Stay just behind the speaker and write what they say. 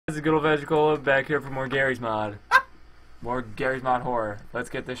is Good Old Vegicola, back here for more Garry's Mod. More Garry's Mod horror. Let's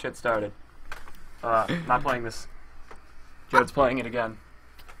get this shit started. Not playing this. Jared's playing it again.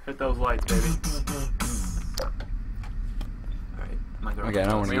 Hit those lights, baby. Alright, my girl. Okay, I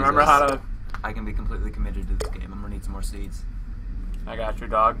don't want to Remember how to... I can be completely committed to this game. I'm gonna need some more seeds. I got your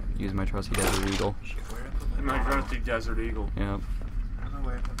dog. use my trusty Desert Eagle. Shit, where did I put My trusty Desert Eagle. Yep. I don't know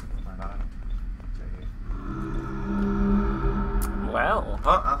where I put my bottom. Well.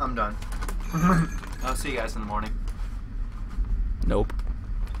 Oh, I'm done. I'll see you guys in the morning. Nope.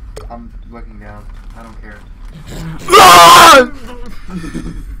 I'm looking down. I don't care.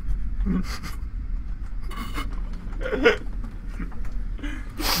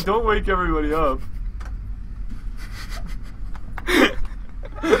 Don't wake everybody up.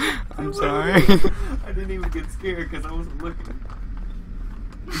 I'm sorry. I didn't even get scared because I wasn't looking.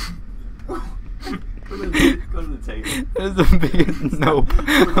 Go to the table. That is the biggest nope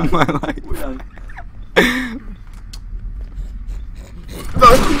of my life. We're done.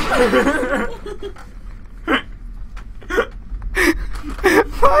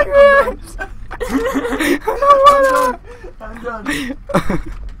 My ribs! I'm done.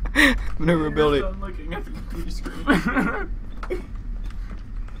 I'm gonna rebuild it. I'm looking at the computer screen.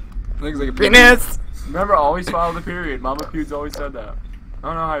 Looks like a penis! Remember, always follow the period. Mama Pewds always said that. I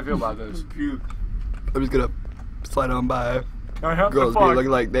don't know how I feel about this. Puke. I'm just gonna slide on by. I have Girls to be fuck.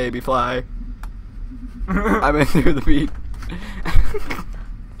 looking like they be fly. I'm in through the beat.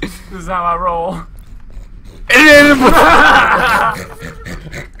 This is how I roll.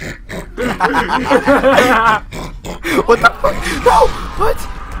 What the fuck? No! What?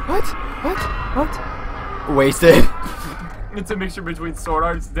 Wasted. It's a mixture between Sword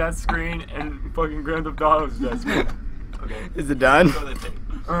Art's death screen and fucking Grand Theft Auto's death screen. Okay. Is it done? Go to the tape.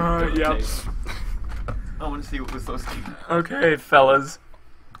 Go to the Yep. tape. I want to see what was so scary. Okay, fellas.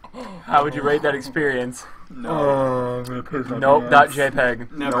 How would you rate that experience? No. I'm gonna piss Nope, not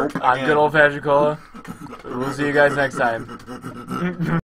JPEG. Never. I'm Again. Good Old Vegicola. We'll see you guys next time.